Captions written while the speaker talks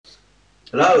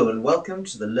Hello and welcome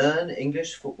to the Learn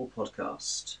English Football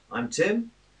Podcast. I'm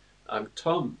Tim, I'm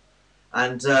Tom.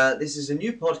 and this is a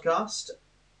new podcast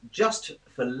just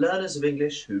for learners of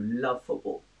English who love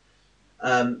football.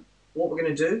 What we're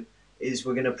going to do is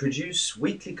we're going to produce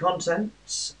weekly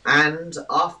content, and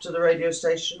after the radio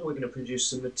station, we're going to produce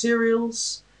some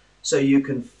materials so you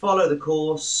can follow the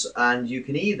course and you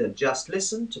can either just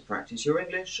listen to practice your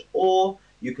English or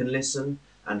you can listen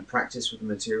and practice with the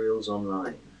materials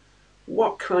online.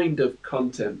 What kind of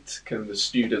content can the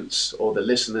students or the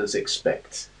listeners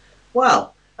expect?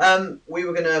 Well, we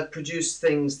were going to produce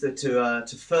things to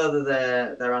further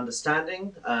their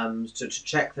understanding, to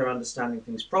check their understanding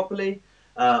things properly,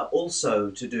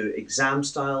 also to do exam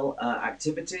style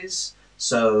activities,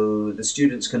 so the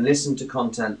students can listen to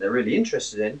content they're really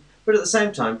interested in, but at the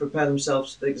same time prepare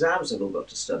themselves for the exams they've all got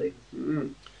to study.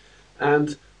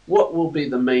 And what will be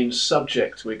the main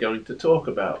subject we're going to talk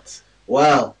about?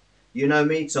 Well, you know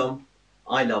me, Tom.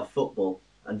 I love football,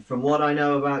 and from what I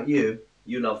know about you,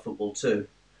 you love football too.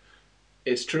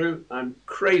 It's true, I'm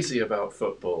crazy about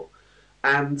football,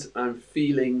 and I'm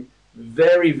feeling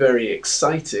very, very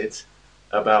excited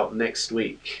about next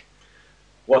week.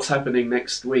 What's happening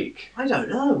next week? I don't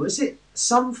know. Was it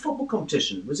some football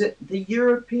competition? Was it the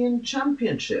European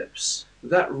Championships?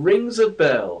 That rings a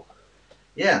bell.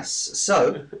 Yes.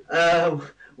 So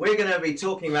we're going to be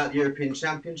talking about the European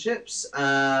Championships.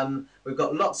 We've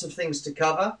got lots of things to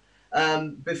cover.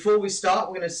 Before we start,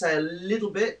 we're going to say a little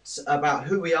bit about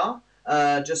who we are,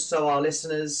 just so our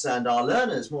listeners and our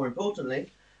learners, more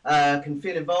importantly, can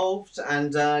feel involved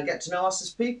and get to know us as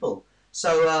people.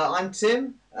 So I'm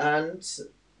Tim, and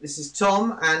this is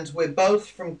Tom, and we're both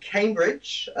from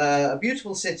Cambridge, a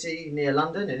beautiful city near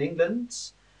London in England,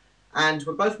 and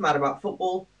we're both mad about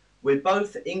football. We're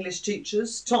both English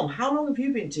teachers. Tom, how long have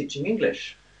you been teaching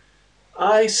English?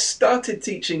 I started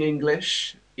teaching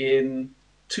English in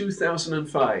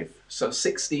 2005, so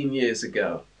 16 years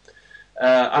ago.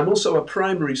 I'm also a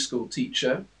primary school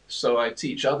teacher, so I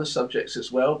teach other subjects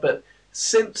as well, but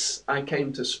since I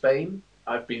came to Spain,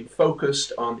 I've been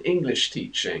focused on English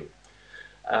teaching.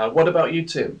 What about you,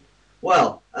 Tim?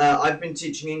 Well, I've been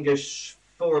teaching English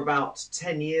for about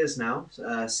 10 years now,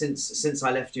 since I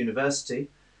left university.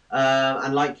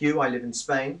 And like you, I live in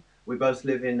Spain. We both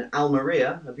live in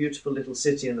Almeria, a beautiful little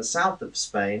city in the south of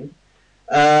Spain.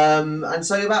 And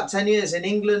so about 10 years in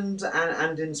England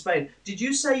and in Spain. Did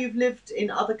you say you've lived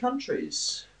in other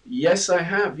countries? Yes, I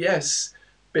have, yes.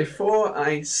 Before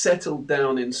I settled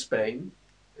down in Spain,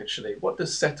 actually, what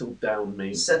does settled down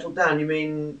mean? Settled down, you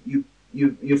mean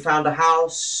you found a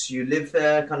house, you live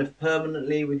there kind of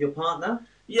permanently with your partner?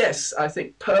 Yes, I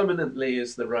think permanently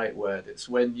is the right word. It's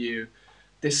when you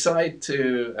decide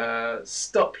to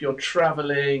stop your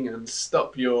traveling and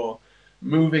stop your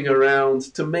moving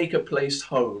around to make a place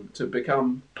home, to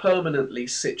become permanently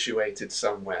situated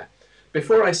somewhere.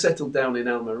 Before I settled down in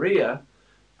Almeria,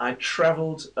 I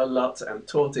traveled a lot and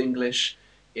taught English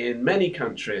in many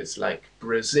countries like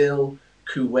Brazil,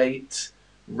 Kuwait,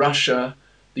 Russia,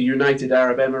 the United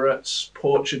Arab Emirates,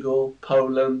 Portugal,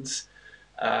 Poland.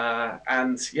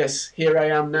 And yes, here I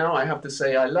am now. I have to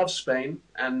say I love Spain.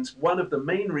 And one of the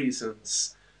main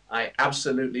reasons I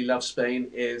absolutely love Spain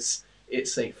is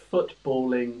it's a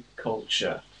footballing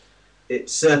culture. It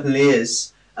certainly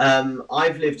is.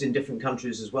 I've lived in different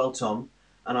countries as well, Tom,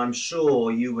 and I'm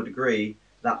sure you would agree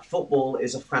that football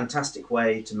is a fantastic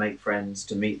way to make friends,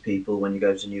 to meet people when you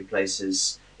go to new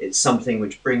places. It's something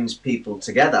which brings people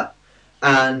together.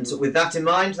 And with that in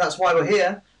mind, that's why we're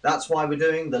here. That's why we're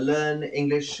doing the Learn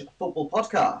English Football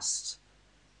Podcast.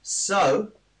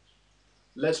 So,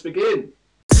 let's begin.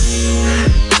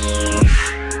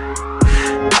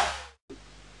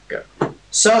 Go.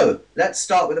 So, let's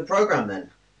start with the programme then.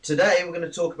 Today we're going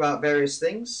to talk about various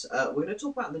things. We're going to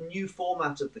talk about the new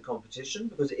format of the competition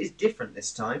because it is different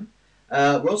this time.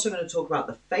 We're also going to talk about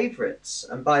the favourites,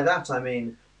 and by that I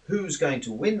mean who's going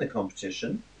to win the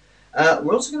competition.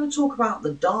 We're also going to talk about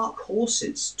the dark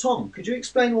horses. Tom, could you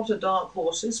explain what a dark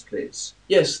horse is, please?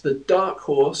 Yes, the dark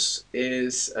horse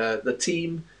is the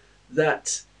team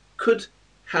that could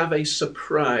have a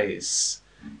surprise.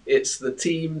 It's the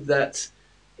team that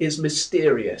is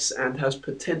mysterious and has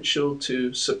potential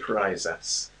to surprise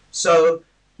us. So,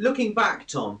 looking back,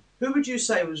 Tom, who would you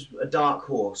say was a dark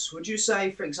horse? Would you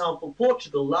say, for example,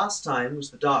 Portugal last time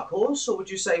was the dark horse, or would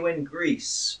you say when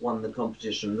Greece won the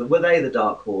competition, were they the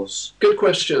dark horse? Good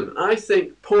question. I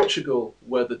think Portugal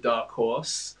were the dark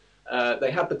horse. They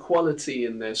had the quality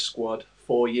in their squad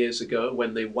 4 years ago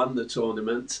when they won the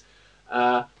tournament,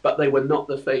 but they were not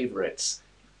the favourites.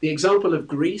 The example of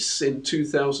Greece in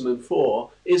 2004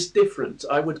 is different.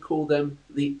 I would call them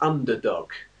the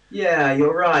underdog. Yeah,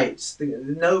 you're right.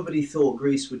 Nobody thought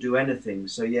Greece would do anything,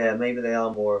 so yeah, maybe they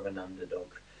are more of an underdog.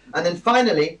 And then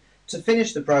finally, to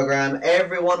finish the program,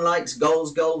 everyone likes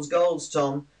goals, goals, goals,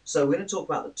 Tom. So we're going to talk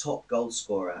about the top goal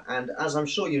scorer. And as I'm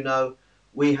sure you know,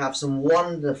 we have some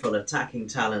wonderful attacking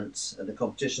talent at the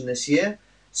competition this year.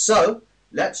 So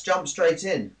let's jump straight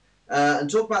in and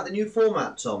talk about the new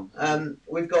format, Tom.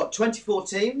 We've got 24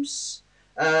 teams.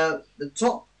 The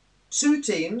top two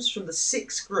teams from the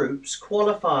 6 groups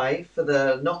qualify for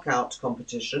the knockout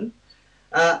competition.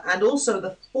 And also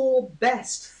the 4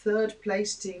 best third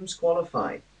place teams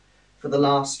qualify for the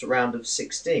last round of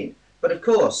 16. But of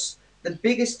course, the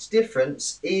biggest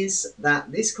difference is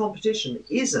that this competition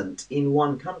isn't in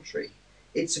one country.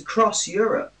 It's across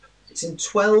Europe. It's in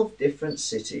 12 different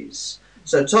cities.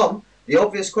 So Tom, the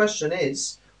obvious question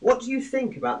is, what do you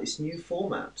think about this new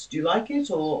format? Do you like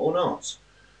it or not?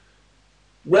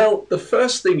 Well, the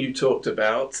first thing you talked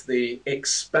about, the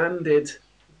expanded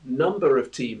number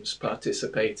of teams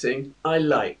participating, I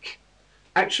like.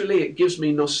 Actually, it gives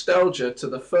me nostalgia to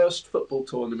the first football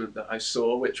tournament that I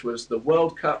saw, which was the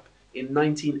World Cup in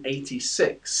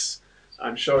 1986.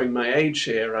 I'm showing my age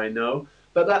here, I know,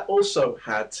 but that also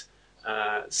had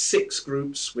 6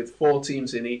 groups with 4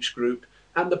 teams in each group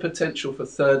and the potential for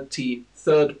third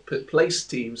place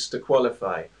teams to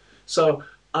qualify. So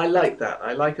I like that.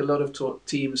 I like a lot of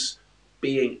teams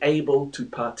being able to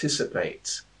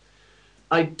participate.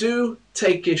 I do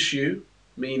take issue,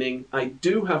 meaning I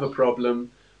do have a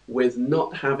problem with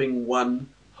not having one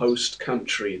host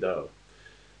country, though.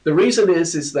 The reason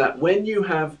is that when you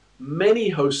have many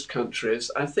host countries,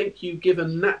 I think you give a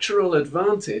natural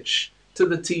advantage to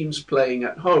the teams playing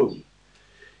at home.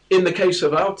 In the case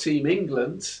of our team,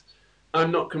 England,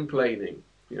 I'm not complaining.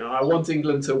 You know, I want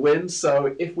England to win,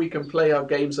 so if we can play our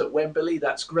games at Wembley,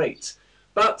 that's great.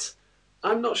 But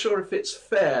I'm not sure if it's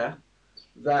fair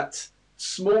that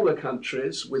smaller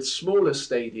countries with smaller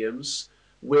stadiums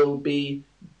will be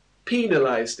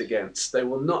penalised against. They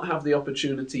will not have the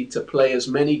opportunity to play as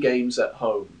many games at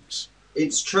homes.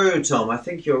 It's true, Tom. I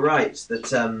think you're right that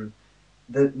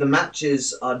the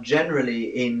matches are generally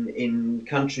in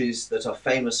countries that are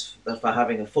famous for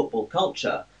having a football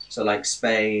culture. So like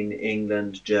Spain,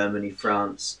 England, Germany,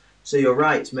 France. So you're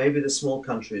right. Maybe the small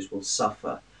countries will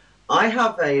suffer. I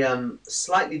have a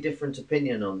slightly different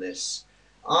opinion on this.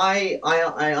 I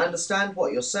understand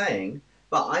what you're saying,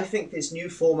 but I think this new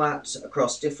format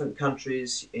across different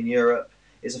countries in Europe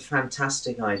is a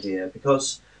fantastic idea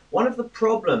because one of the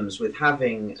problems with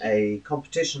having a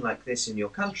competition like this in your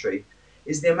country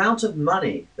is the amount of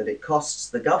money that it costs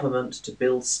the government to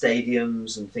build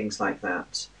stadiums and things like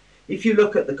that. If you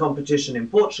look at the competition in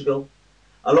Portugal,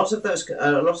 a lot of those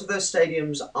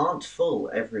stadiums aren't full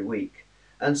every week,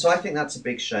 and so I think that's a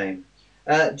big shame.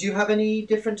 Do you have any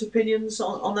different opinions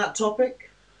on that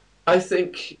topic? I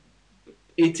think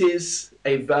it is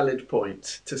a valid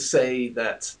point to say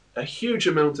that a huge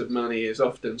amount of money is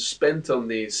often spent on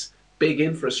these big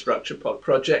infrastructure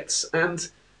projects and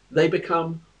they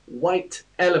become white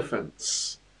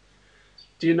elephants.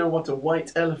 Do you know what a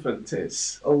white elephant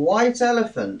is? A white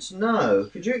elephant? No.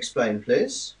 Could you explain,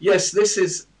 please? Yes, this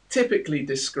is typically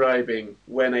describing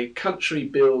when a country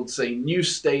builds a new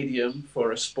stadium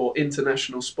for a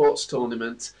international sports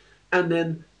tournament and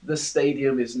then the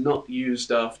stadium is not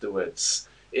used afterwards.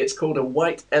 It's called a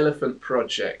white elephant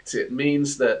project. It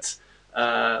means that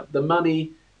the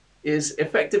money is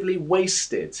effectively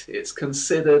wasted. It's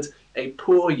considered a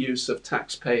poor use of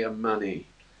taxpayer money.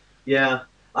 Yeah,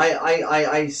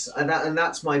 and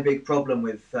that's my big problem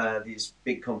with these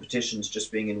big competitions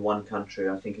just being in one country.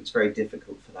 I think it's very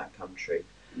difficult for that country.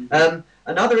 Mm-hmm.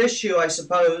 Another issue, I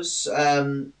suppose,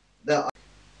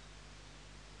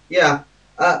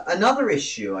 another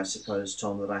issue, I suppose,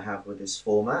 Tom, that I have with this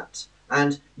format,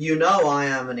 and you know I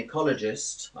am an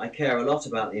ecologist, I care a lot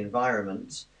about the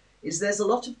environment, is there's a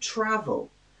lot of travel.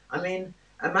 I mean,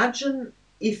 imagine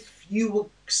if you were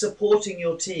supporting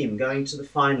your team going to the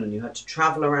final and you had to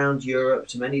travel around Europe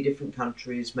to many different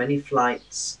countries, many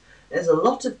flights. There's a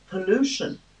lot of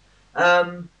pollution.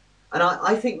 And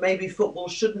I think maybe football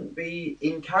shouldn't be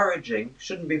encouraging,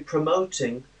 shouldn't be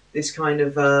promoting this kind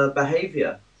of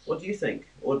behaviour. What do you think?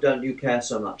 Or don't you care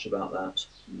so much about that?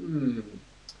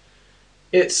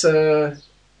 It's a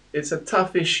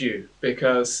tough issue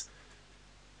because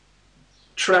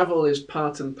travel is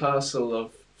part and parcel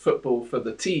of football for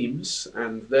the teams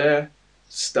and their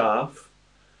staff.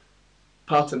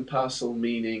 Part and parcel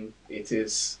meaning it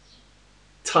is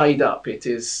tied up, it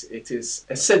is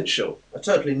essential. A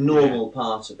totally normal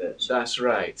part of it. That's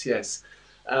right, yes.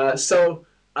 So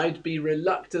I'd be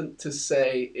reluctant to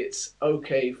say it's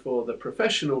okay for the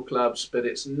professional clubs, but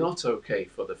it's not okay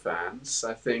for the fans.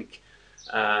 I think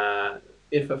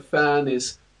if a fan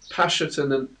is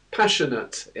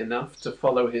passionate enough to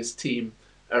follow his team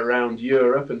around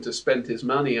Europe and to spend his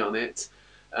money on it,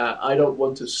 I don't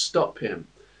want to stop him.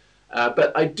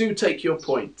 But I do take your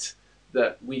point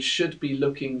that we should be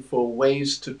looking for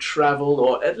ways to travel,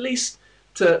 or at least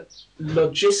to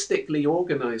logistically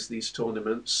organize these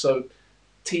tournaments so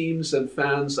teams and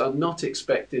fans are not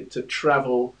expected to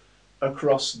travel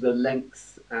across the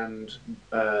length and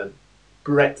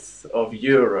breadth of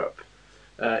Europe.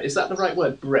 Is that the right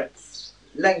word, breadth?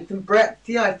 Length and breadth,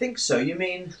 yeah, I think so. You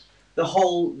mean the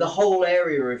whole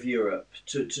area of Europe,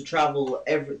 to travel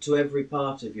to every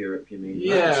part of Europe, you mean?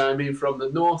 Yeah, I mean from the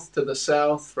north to the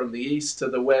south, from the east to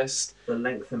the west. The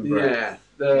length and breadth.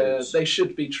 Yeah, they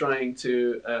should be trying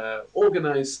to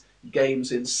organise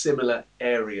games in similar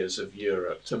areas of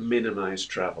Europe to minimise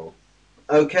travel.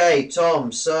 Okay,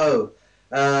 Tom, so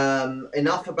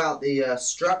enough about the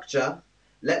structure.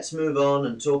 Let's move on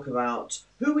and talk about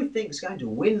who we think is going to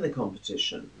win the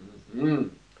competition. Mm-hmm.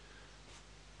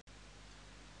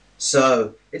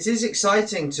 So it is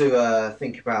exciting to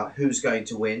think about who's going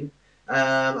to win.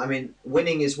 I mean,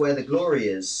 winning is where the glory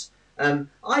is.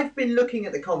 I've been looking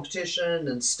at the competition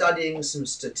and studying some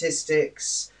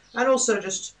statistics, and also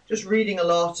just reading a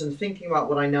lot and thinking about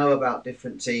what I know about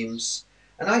different teams.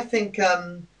 And I think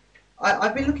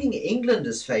I've been looking at England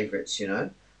as favourites, you know.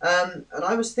 And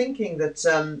I was thinking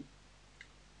that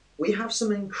we have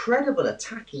some incredible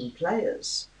attacking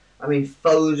players. I mean,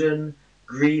 Foden,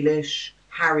 Grealish,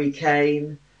 Harry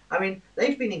Kane. I mean,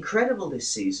 they've been incredible this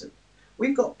season.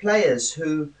 We've got players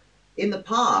who, in the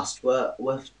past, were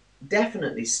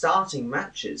definitely starting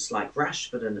matches like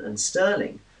Rashford and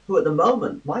Sterling, who at the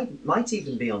moment might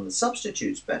even be on the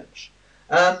substitutes bench.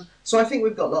 So I think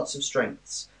we've got lots of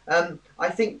strengths. I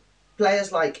think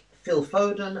players like Phil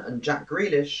Foden and Jack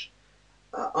Grealish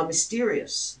are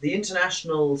mysterious. The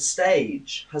international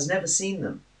stage has never seen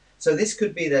them. So this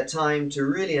could be their time to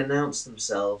really announce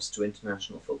themselves to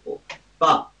international football.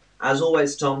 But, as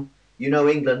always, Tom, you know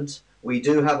England, we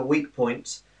do have a weak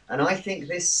point. And I think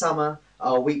this summer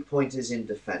our weak point is in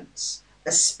defence.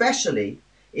 Especially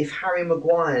if Harry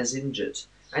Maguire's injured.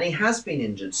 And he has been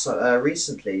injured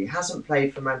recently. He hasn't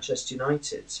played for Manchester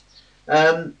United.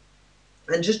 And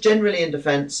just generally in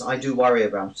defence, I do worry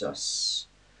about us.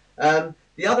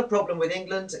 The other problem with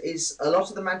England is a lot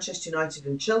of the Manchester United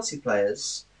and Chelsea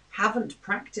players haven't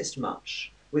practiced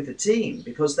much with the team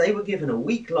because they were given a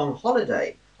week-long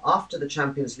holiday after the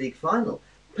Champions League final.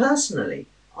 Personally,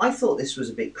 I thought this was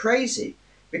a bit crazy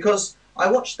because I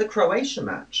watched the Croatia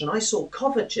match and I saw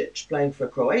Kovacic playing for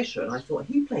Croatia and I thought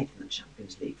he played in the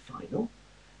Champions League final.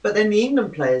 But then the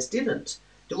England players didn't.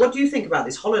 What do you think about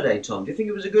this holiday, Tom? Do you think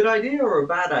it was a good idea or a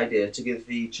bad idea to give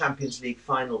the Champions League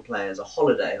final players a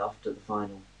holiday after the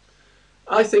final?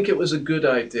 I think it was a good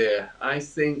idea. I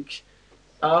think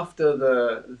after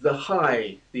the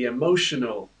high, the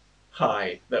emotional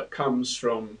high that comes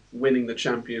from winning the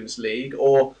Champions League,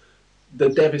 or the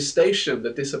devastation,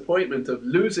 the disappointment of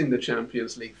losing the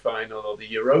Champions League final or the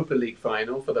Europa League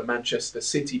final for the Manchester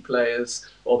City players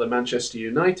or the Manchester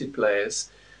United players,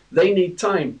 they need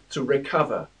time to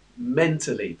recover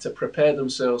mentally, to prepare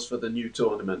themselves for the new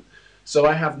tournament. So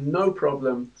I have no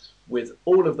problem with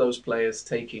all of those players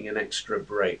taking an extra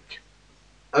break.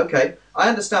 Okay, I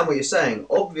understand what you're saying.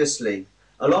 Obviously,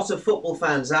 a lot of football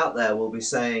fans out there will be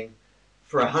saying,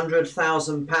 for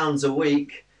 £100,000 a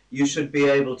week, you should be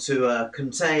able to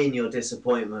contain your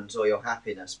disappointment or your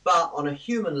happiness. But on a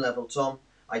human level, Tom,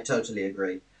 I totally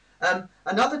agree.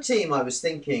 Another team I was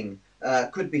thinking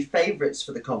could be favourites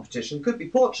for the competition could be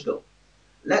Portugal.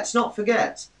 Let's not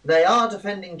forget, they are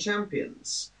defending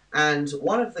champions. And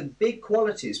one of the big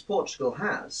qualities Portugal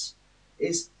has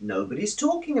is nobody's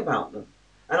talking about them.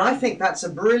 And I think that's a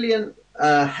brilliant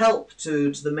help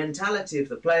to the mentality of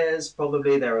the players.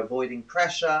 Probably they're avoiding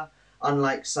pressure,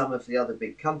 unlike some of the other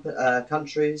big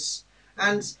countries.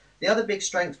 And the other big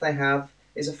strength they have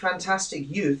is a fantastic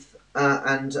youth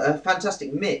and a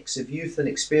fantastic mix of youth and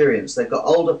experience. They've got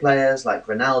older players like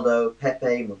Ronaldo,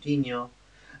 Pepe, Moutinho.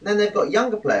 And then they've got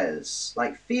younger players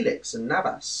like Felix and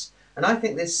Navas. And I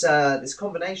think this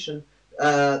combination,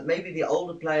 maybe the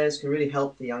older players can really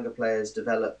help the younger players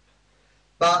develop.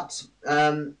 But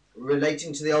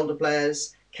relating to the older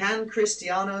players, can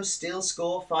Cristiano still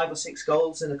score 5 or 6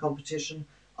 goals in a competition?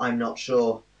 I'm not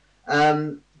sure.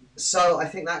 So I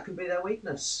think that could be their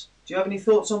weakness. Do you have any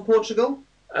thoughts on Portugal?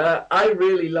 I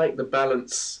really like the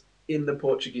balance in the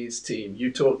Portuguese team.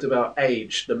 You talked about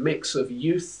age, the mix of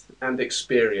youth and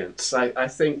experience. I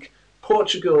think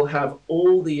Portugal have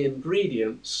all the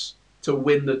ingredients to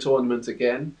win the tournament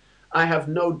again. I have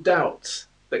no doubt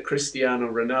that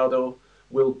Cristiano Ronaldo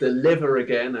will deliver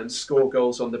again and score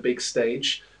goals on the big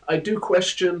stage. I do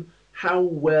question how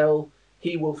well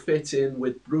he will fit in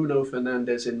with Bruno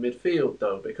Fernandes in midfield,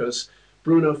 though, because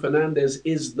Bruno Fernandes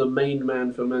is the main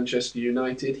man for Manchester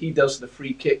United. He does the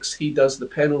free kicks, he does the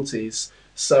penalties.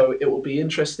 So it will be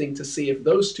interesting to see if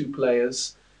those two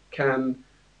players can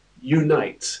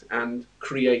unite and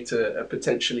create a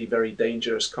potentially very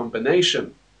dangerous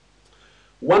combination.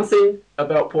 One thing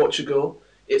about Portugal,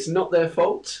 it's not their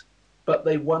fault, but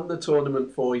they won the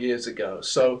tournament 4 years ago.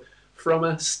 So from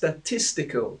a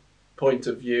statistical point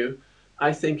of view,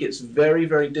 I think it's very,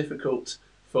 very difficult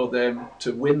for them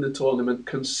to win the tournament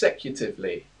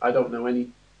consecutively. I don't know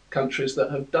any countries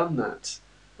that have done that.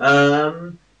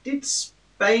 Did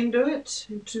Spain do it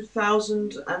in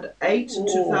 2008 and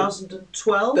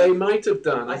 2012? They might have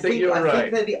done. I think you're right. I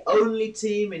think they're the only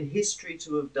team in history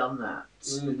to have done that.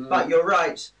 Mm-hmm. But you're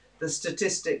right. The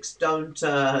statistics don't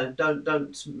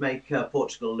make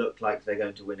Portugal look like they're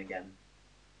going to win again.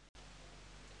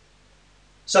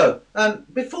 So,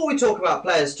 before we talk about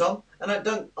players, Tom,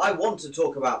 and I want to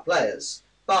talk about players,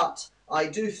 but I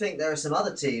do think there are some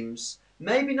other teams,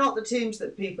 maybe not the teams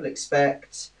that people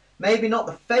expect, maybe not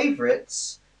the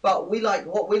favourites, but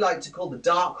what we like to call the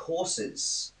dark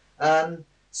horses.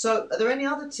 So, are there any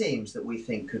other teams that we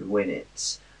think could win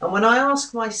it? And when I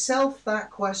ask myself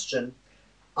that question,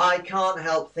 I can't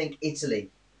help think Italy.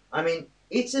 I mean,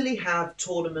 Italy have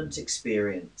tournament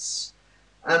experience.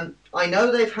 I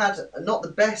know they've had not the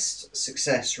best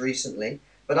success recently,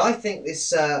 but I think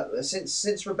this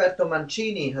since Roberto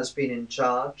Mancini has been in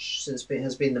charge, has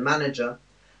been the manager,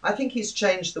 I think he's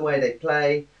changed the way they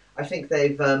play. I think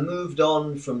they've moved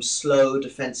on from slow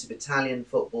defensive Italian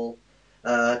football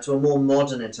to a more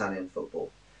modern Italian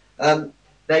football.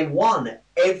 They won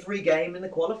every game in the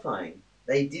qualifying.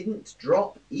 They didn't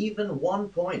drop even 1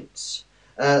 point.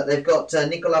 They've got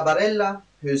Nicola Barella,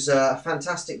 who's a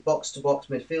fantastic box-to-box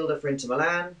midfielder for Inter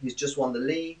Milan. He's just won the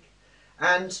league.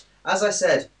 And, as I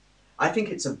said, I think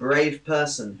it's a brave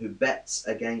person who bets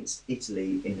against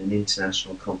Italy in an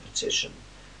international competition.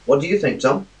 What do you think,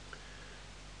 Tom?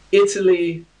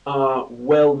 Italy are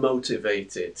well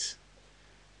motivated.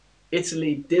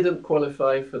 Italy didn't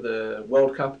qualify for the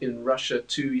World Cup in Russia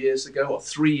 2 years ago, or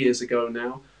 3 years ago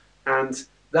now, and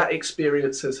that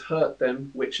experience has hurt them,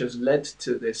 which has led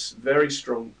to this very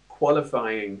strong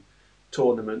qualifying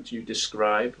tournament you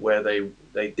described, where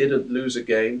they didn't lose a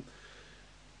game.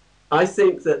 I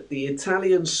think that the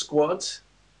Italian squad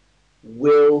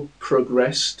will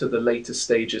progress to the later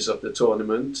stages of the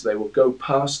tournament. They will go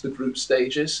past the group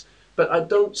stages, but I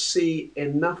don't see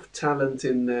enough talent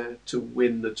in there to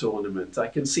win the tournament. I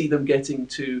can see them getting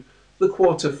to the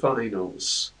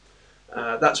quarterfinals.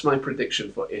 That's my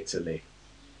prediction for Italy.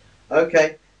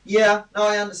 Okay. Yeah, no,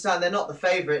 I understand. They're not the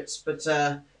favourites, but,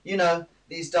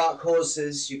 these dark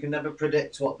horses, you can never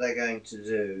predict what they're going to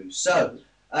do. So,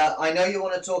 I know you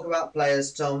want to talk about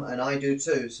players, Tom, and I do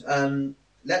too.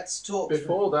 Let's talk...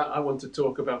 Before that, I want to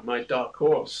talk about my dark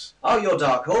horse. Oh, your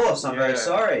dark horse. I'm very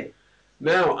sorry.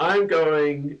 Now, I'm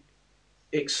going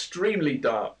extremely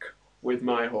dark with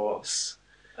my horse.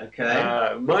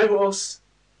 Okay. My horse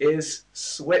is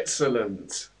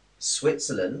Switzerland.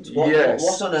 Switzerland? Yes.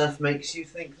 What on earth makes you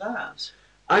think that?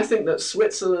 I think that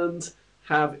Switzerland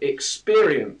have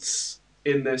experience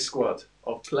in their squad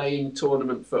of playing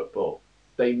tournament football.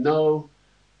 They know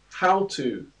how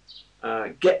to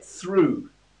get through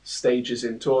stages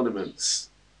in tournaments.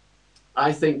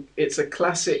 I think it's a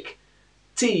classic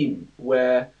team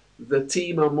where the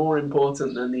team are more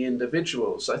important than the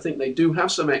individuals. I think they do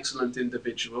have some excellent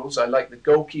individuals. I like the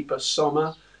goalkeeper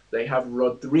Sommer. They have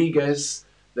Rodriguez,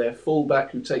 their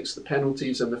fullback, who takes the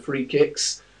penalties and the free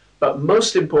kicks. But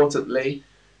most importantly,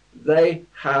 they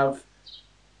have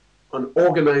an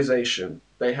organization.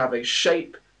 They have a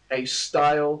shape, a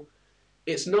style.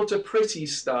 It's not a pretty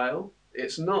style.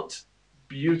 It's not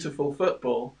beautiful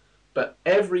football, but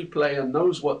every player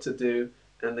knows what to do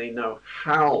and they know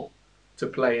how to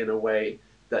play in a way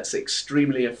that's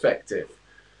extremely effective.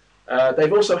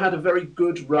 They've also had a very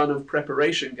good run of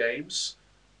preparation games,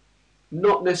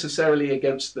 not necessarily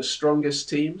against the strongest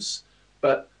teams,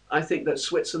 but I think that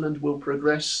Switzerland will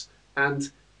progress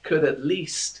and could at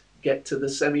least get to the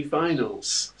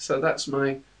semi-finals. So that's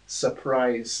my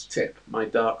surprise tip, my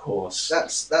dark horse.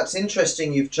 That's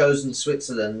interesting. You've chosen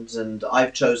Switzerland and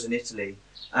I've chosen Italy,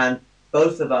 and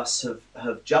both of us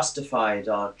have justified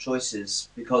our choices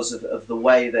because of the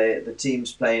way the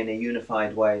teams play in a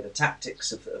unified way, the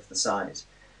tactics of the side.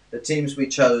 the teams we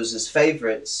chose as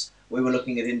favourites, we were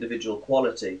looking at individual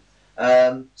quality.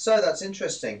 So that's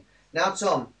interesting. Now,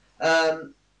 Tom,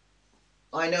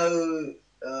 I know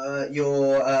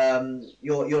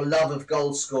your love of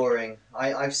goal scoring.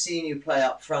 I've seen you play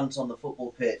up front on the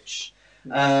football pitch.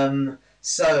 I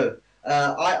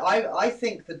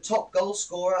think the top goal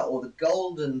scorer or the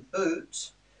golden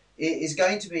boot is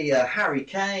going to be Harry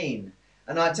Kane.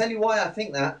 And I tell you why I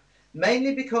think that.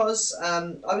 Mainly because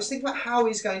I was thinking about how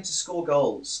he's going to score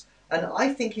goals. And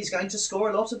I think he's going to score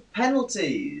a lot of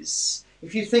penalties.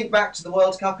 If you think back to the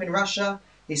World Cup in Russia,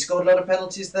 he scored a lot of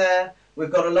penalties there. We've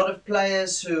got a lot of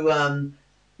players who,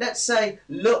 let's say,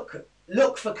 look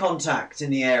for contact in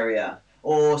the area,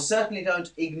 or certainly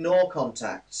don't ignore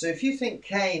contact. So if you think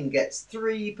Kane gets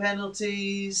 3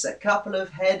 penalties, a couple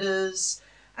of headers,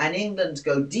 and England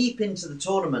go deep into the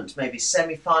tournament, maybe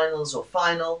semi-finals or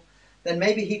final, then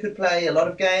maybe he could play a lot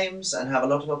of games and have a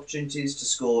lot of opportunities to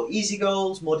score easy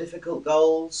goals, more difficult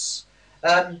goals.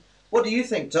 What do you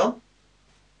think, Tom?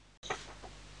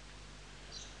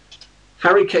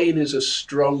 Harry Kane is a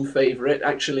strong favourite.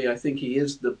 Actually, I think he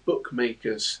is the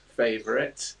bookmakers'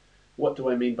 favourite. What do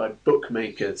I mean by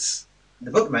bookmakers? The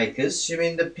bookmakers? You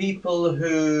mean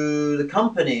the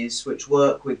companies which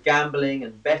work with gambling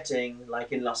and betting,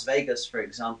 like in Las Vegas, for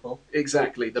example?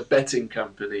 Exactly, the betting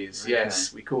companies, Okay.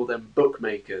 yes, we call them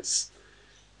bookmakers.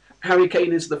 Harry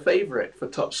Kane is the favourite for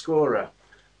top scorer,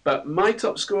 but my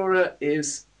top scorer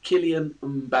is Kylian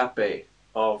Mbappe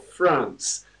of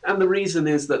France. And the reason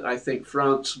is that I think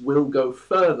France will go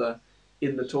further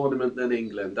in the tournament than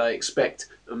England. I expect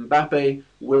Mbappe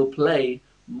will play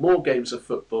more games of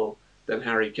football than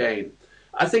Harry Kane.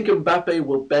 I think Mbappe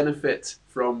will benefit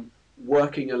from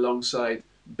working alongside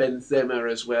Benzema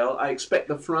as well. I expect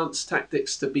the France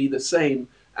tactics to be the same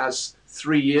as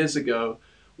 3 years ago,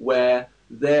 where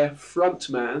their front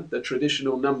man, the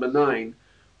traditional number 9,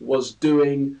 was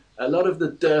doing a lot of the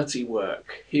dirty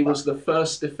work. He was the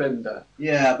first defender.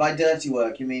 Yeah, by dirty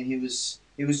work, you mean he was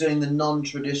doing the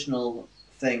non-traditional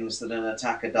things that an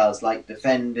attacker does, like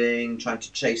defending, trying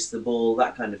to chase the ball,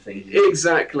 that kind of thing.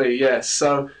 Exactly, yes.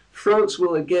 So France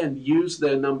will again use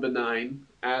their number 9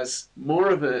 as more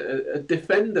of a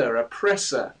defender, a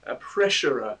presser, a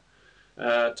pressurer,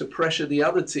 to pressure the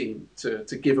other team to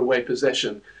give away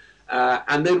possession.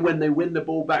 And then when they win the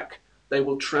ball back, they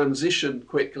will transition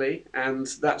quickly, and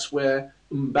that's where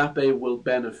Mbappe will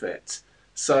benefit.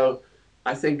 So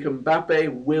I think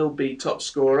Mbappe will be top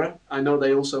scorer. I know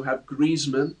they also have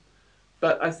Griezmann,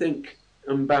 but I think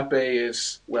Mbappe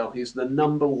is, well, he's the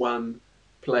number 1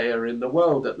 player in the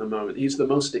world at the moment. He's the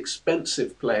most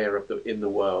expensive player in the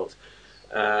world.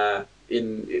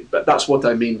 But that's what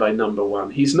I mean by number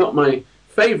 1. He's not my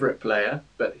favourite player,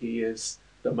 but he is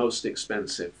the most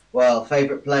expensive. Well,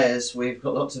 favourite players, we've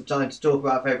got lots of time to talk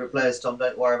about favourite players, Tom,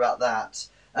 don't worry about that.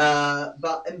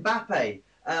 But Mbappe,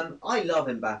 I love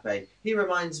Mbappe. He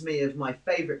reminds me of my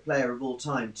favourite player of all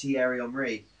time, Thierry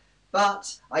Henry.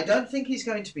 But I don't think he's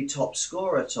going to be top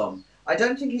scorer, Tom. I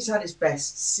don't think he's had his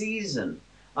best season.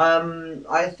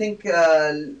 I think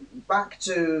back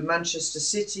to Manchester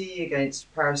City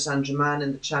against Paris Saint-Germain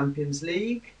in the Champions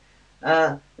League,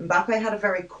 Mbappe had a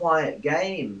very quiet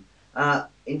game.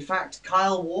 In fact,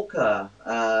 Kyle Walker,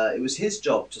 it was his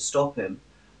job to stop him.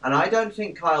 And I don't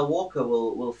think Kyle Walker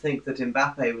will think that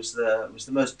Mbappe was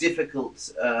the most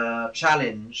difficult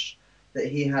challenge that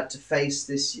he had to face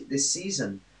this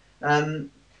season.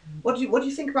 What do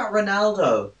you think about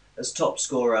Ronaldo as top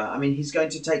scorer? I mean, he's going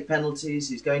to take penalties,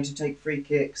 he's going to take free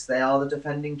kicks. They are the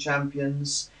defending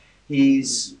champions.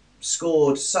 He's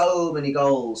scored so many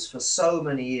goals for so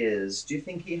many years. Do you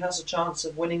think he has a chance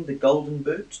of winning the Golden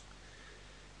Boot?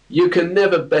 You can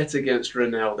never bet against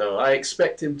Ronaldo. I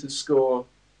expect him to score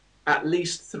at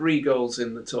least 3 goals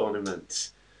in the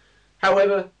tournament.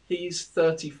 However, he's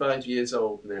 35 years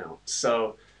old now,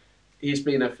 so he's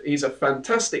a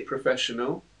fantastic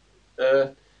professional,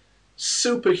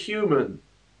 superhuman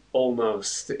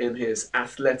almost in his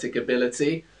athletic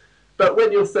ability. But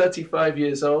when you're 35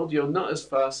 years old, you're not as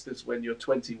fast as when you're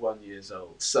 21 years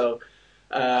old. So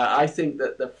I think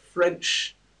that the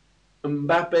French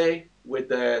Mbappe, with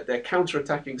their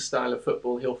counter-attacking style of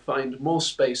football, he'll find more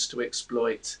space to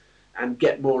exploit and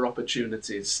get more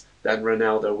opportunities than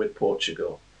Ronaldo with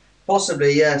Portugal.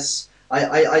 Possibly, yes.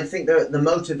 I think the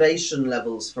motivation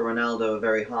levels for Ronaldo are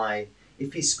very high.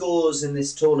 If he scores in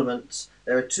this tournament,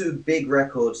 there are 2 big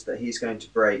records that he's going to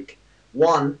break.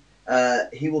 One,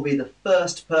 he will be the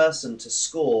first person to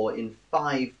score in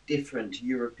 5 different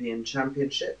European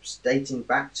Championships, dating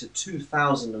back to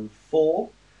 2004.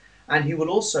 And he will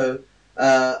also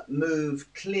move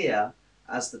clear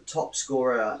as the top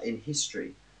scorer in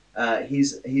history.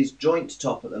 He's joint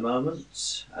top at the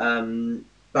moment,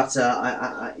 but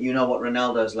you know what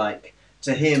Ronaldo's like.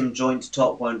 To him, joint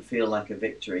top won't feel like a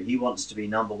victory. He wants to be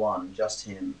number one, just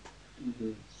him.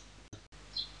 Mm-hmm.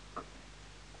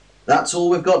 That's all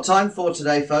we've got time for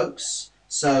today, folks.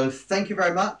 So thank you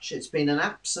very much. It's been an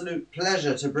absolute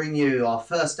pleasure to bring you our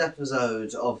first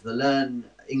episode of the Learn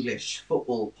English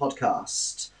Football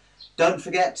podcast. Don't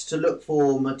forget to look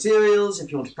for materials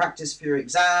if you want to practice for your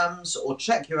exams or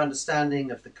check your understanding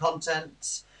of the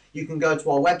content. You can go to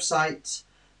our website,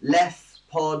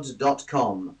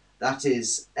 lefpod.com. That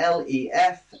is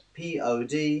lefpod.com.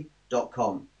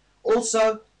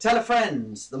 Also, tell a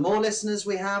friend. The more listeners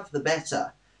we have, the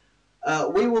better.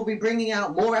 We will be bringing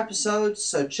out more episodes,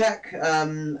 so check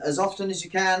as often as you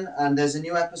can, and there's a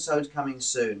new episode coming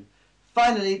soon.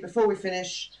 Finally, before we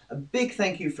finish, a big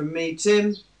thank you from me,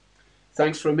 Tim.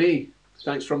 Thanks from me.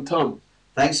 Thanks from Tom.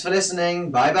 Thanks for listening.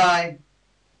 Bye-bye.